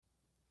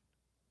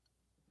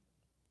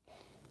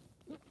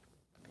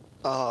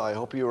I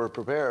hope you were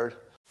prepared.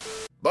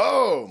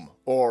 Boom!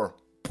 Or,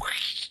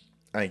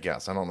 I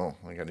guess. I don't know.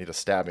 I need a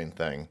stabbing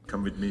thing.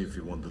 Come with me if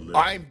you want to live.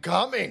 I'm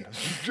coming!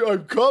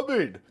 I'm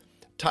coming!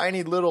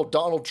 Tiny little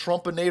Donald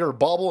Trumpinator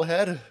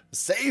bobblehead.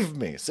 Save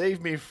me.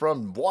 Save me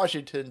from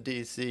Washington,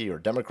 D.C. or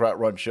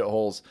Democrat-run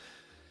shitholes.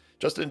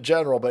 Just in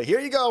general. But here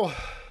you go.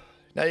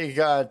 Now you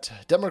got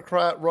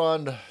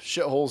Democrat-run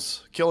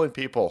shitholes killing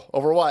people.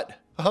 Over what?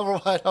 Over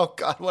what? Oh,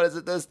 God. What is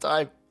it this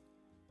time?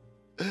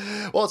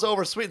 Well, it's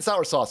over sweet and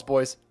sour sauce,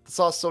 boys. The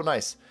sauce is so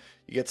nice.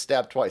 You get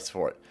stabbed twice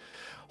for it.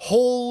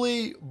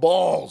 Holy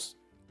balls.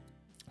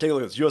 Take a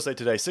look at this. USA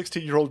Today.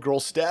 16-year-old girl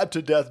stabbed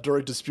to death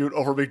during dispute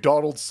over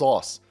McDonald's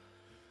sauce.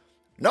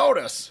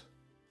 Notice.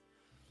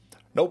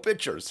 No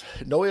pictures.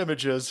 No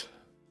images.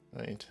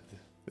 Right.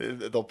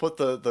 They'll put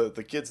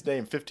the kid's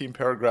name 15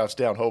 paragraphs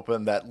down,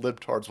 hoping that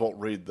libtards won't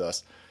read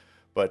this.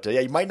 But yeah,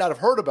 you might not have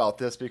heard about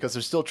this because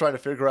they're still trying to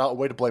figure out a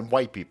way to blame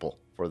white people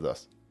for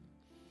this.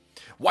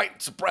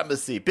 White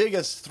supremacy,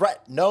 biggest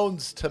threat known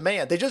to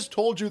man. They just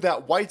told you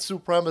that white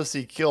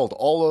supremacy killed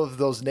all of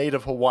those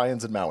native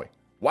Hawaiians in Maui.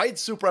 White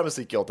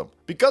supremacy killed them.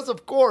 Because,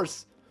 of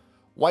course,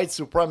 white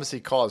supremacy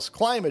caused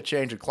climate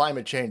change, and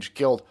climate change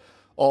killed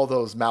all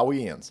those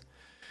Mauians.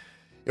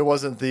 It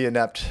wasn't the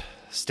inept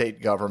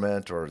state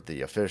government or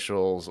the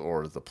officials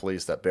or the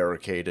police that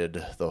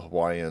barricaded the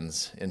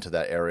Hawaiians into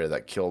that area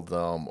that killed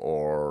them,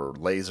 or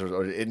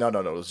lasers. No.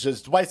 It was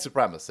just white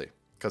supremacy.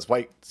 Because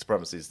white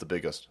supremacy is the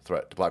biggest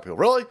threat to black people.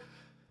 Really?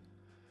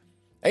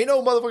 Ain't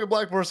no motherfucking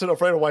black person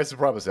afraid of white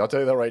supremacy. I'll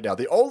tell you that right now.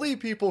 The only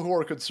people who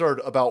are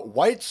concerned about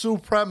white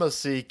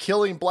supremacy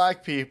killing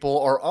black people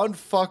are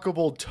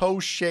unfuckable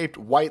toe-shaped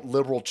white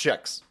liberal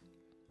chicks.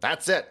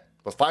 That's it.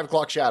 With 5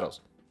 o'clock shadows.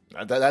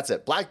 That's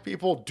it. Black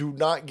people do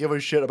not give a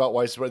shit about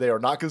white supremacy. They are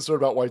not concerned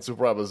about white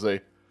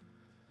supremacy.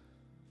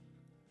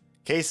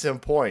 Case in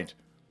point.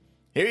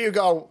 Here you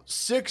go.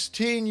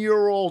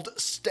 16-year-old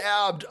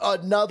stabbed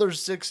another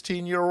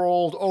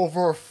 16-year-old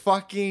over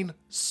fucking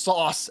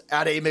sauce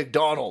at a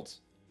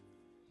McDonald's.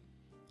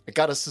 I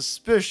got a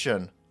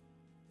suspicion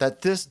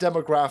that this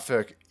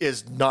demographic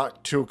is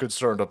not too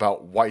concerned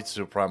about white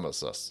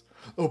supremacists.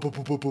 Oh, but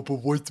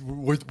white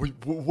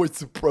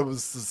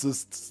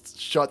supremacists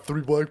shot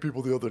 3 black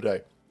people the other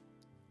day.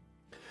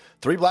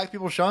 3 black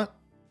people shot?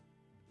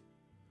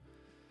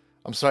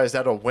 I'm sorry, is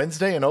that a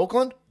Wednesday in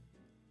Oakland?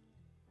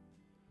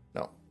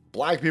 No.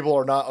 Black people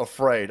are not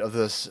afraid of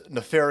this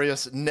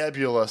nefarious,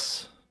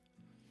 nebulous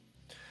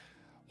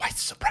white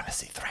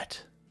supremacy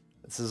threat.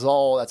 That's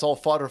all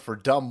fodder for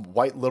dumb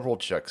white liberal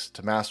chicks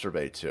to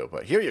masturbate to.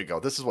 But here you go.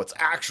 This is what's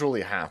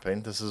actually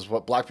happening. This is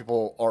what black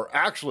people are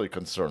actually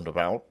concerned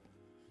about.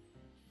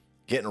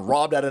 Getting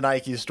robbed at a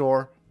Nike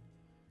store.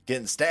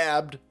 Getting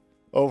stabbed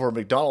over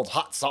McDonald's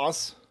hot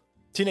sauce.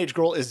 Teenage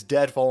girl is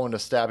dead following a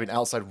stabbing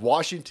outside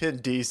Washington,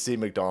 D.C.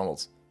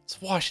 McDonald's.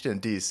 It's Washington,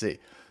 D.C.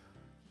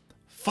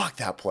 Fuck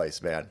that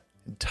place, man.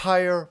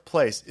 Entire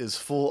place is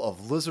full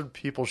of lizard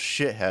people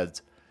shitheads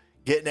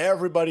getting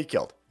everybody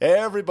killed.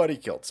 Everybody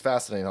killed. It's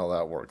fascinating how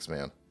that works,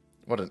 man.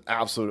 What an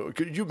absolute...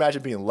 Could you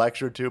imagine being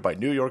lectured to by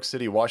New York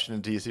City,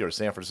 Washington, D.C., or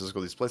San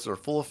Francisco? These places are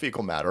full of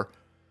fecal matter.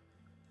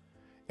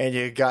 And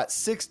you got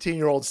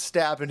 16-year-olds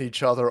stabbing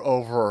each other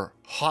over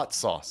hot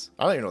sauce.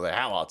 I don't even know they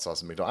have hot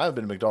sauce in McDonald's. I haven't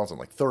been to McDonald's in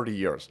like 30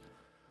 years.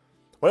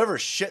 Whatever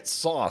shit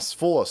sauce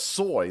full of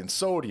soy and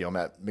sodium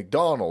at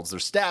McDonald's, they're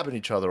stabbing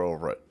each other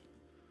over it.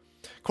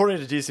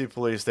 According to DC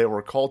police, they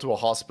were called to a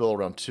hospital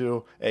around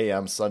 2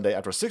 a.m. Sunday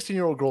after a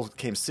 16-year-old girl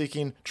came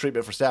seeking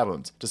treatment for stab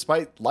wounds.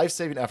 Despite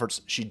life-saving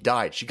efforts, she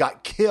died. She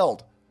got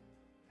killed.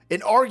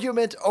 An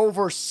argument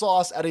over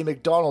sauce at a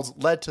McDonald's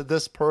led to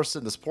this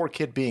person, this poor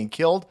kid, being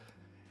killed.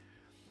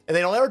 And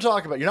they don't ever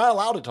talk about it. You're not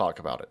allowed to talk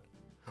about it.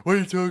 Why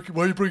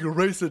are you bringing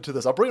race into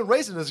this? I'm bringing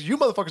race into this. You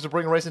motherfuckers are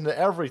bringing race into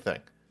everything.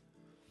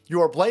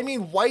 You are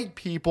blaming white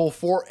people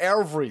for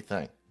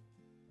everything.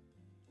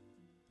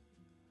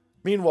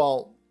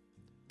 Meanwhile,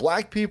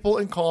 black people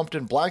in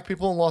Compton, black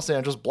people in Los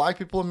Angeles, black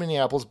people in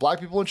Minneapolis, black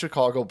people in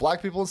Chicago,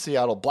 black people in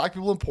Seattle, black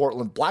people in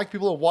Portland, black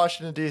people in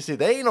Washington, D.C.,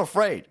 they ain't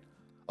afraid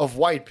of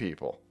white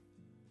people.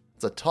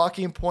 It's a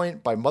talking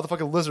point by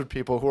motherfucking lizard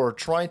people who are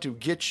trying to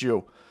get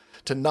you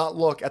to not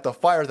look at the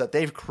fire that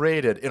they've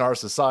created in our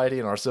society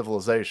and our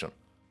civilization.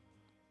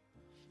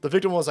 The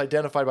victim was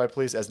identified by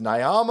police as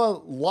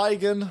Naima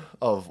Ligon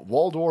of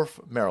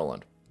Waldorf,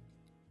 Maryland.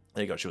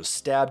 There you go. She was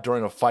stabbed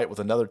during a fight with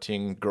another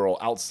teen girl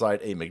outside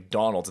a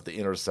McDonald's at the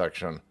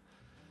intersection.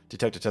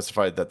 Detective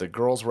testified that the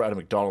girls were at a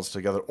McDonald's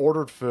together,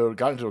 ordered food,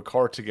 got into a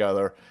car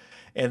together,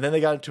 and then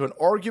they got into an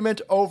argument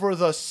over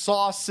the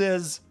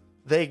sauces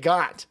they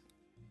got.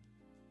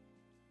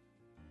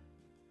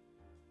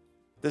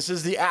 This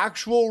is the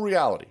actual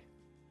reality.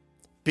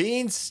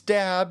 Being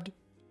stabbed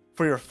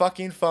for your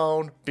fucking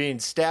phone, being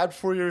stabbed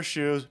for your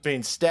shoes,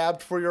 being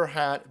stabbed for your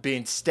hat,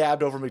 being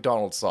stabbed over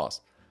McDonald's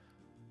sauce.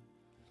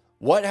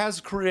 What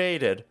has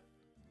created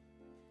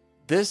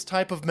this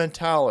type of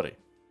mentality?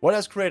 What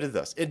has created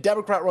this? In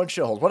Democrat-run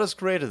shitholes, what has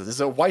created this?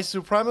 Is it white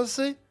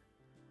supremacy?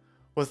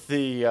 with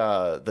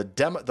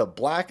the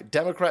black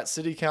Democrat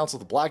city council,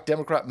 the black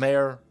Democrat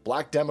mayor,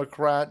 black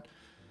Democrat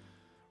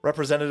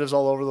representatives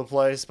all over the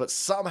place, but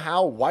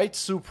somehow white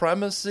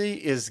supremacy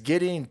is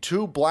getting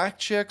two black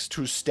chicks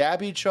to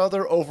stab each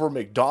other over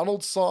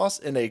McDonald's sauce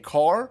in a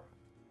car?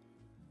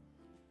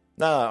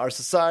 Nah, our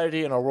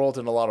society and our world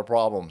in a lot of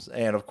problems.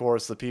 And of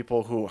course, the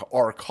people who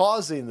are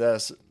causing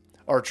this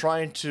are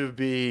trying to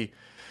be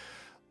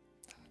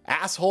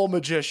asshole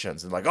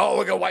magicians and like, oh,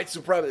 look at white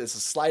supremacy. It's a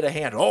sleight of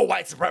hand. Oh,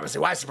 white supremacy,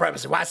 white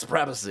supremacy, white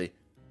supremacy.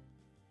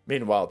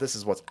 Meanwhile, this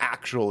is what's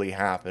actually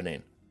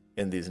happening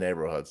in these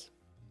neighborhoods.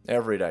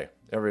 Every day.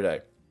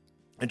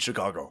 In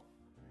Chicago,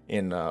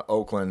 in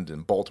Oakland,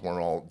 and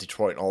Baltimore, and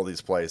Detroit, and all these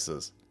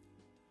places.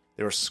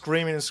 They were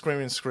screaming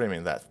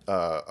that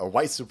a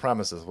white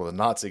supremacist with a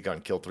Nazi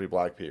gun killed 3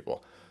 black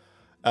people.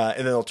 And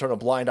then they'll turn a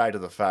blind eye to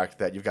the fact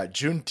that you've got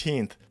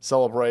Juneteenth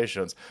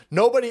celebrations.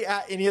 Nobody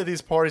at any of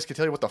these parties can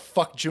tell you what the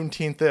fuck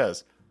Juneteenth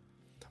is.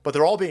 But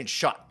they're all being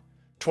shot.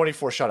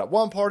 24 shot at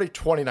one party,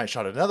 29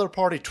 shot at another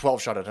party,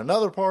 12 shot at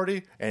another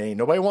party, and ain't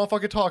nobody want to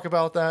fucking talk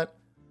about that.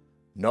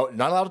 No,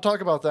 not allowed to talk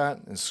about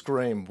that and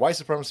scream white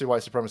supremacy,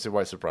 white supremacy,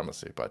 white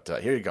supremacy. But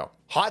here you go.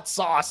 Hot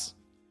sauce,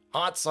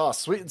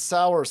 sweet and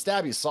sour,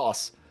 stabby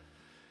sauce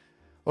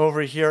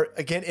over here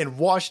again in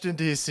Washington,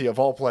 D.C. of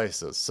all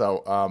places.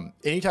 So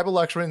any type of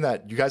lecturing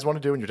that you guys want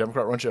to do in your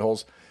Democrat run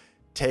shitholes,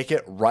 take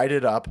it, write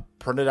it up,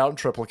 print it out in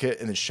triplicate,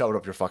 and then shove it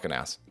up your fucking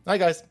ass. All right,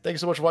 guys. Thank you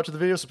so much for watching the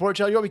video. Support the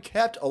channel. You'll be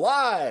kept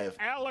alive.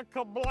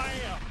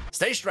 Alakablam.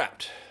 Stay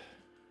strapped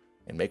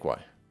and make way,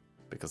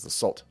 because the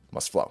salt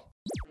must flow.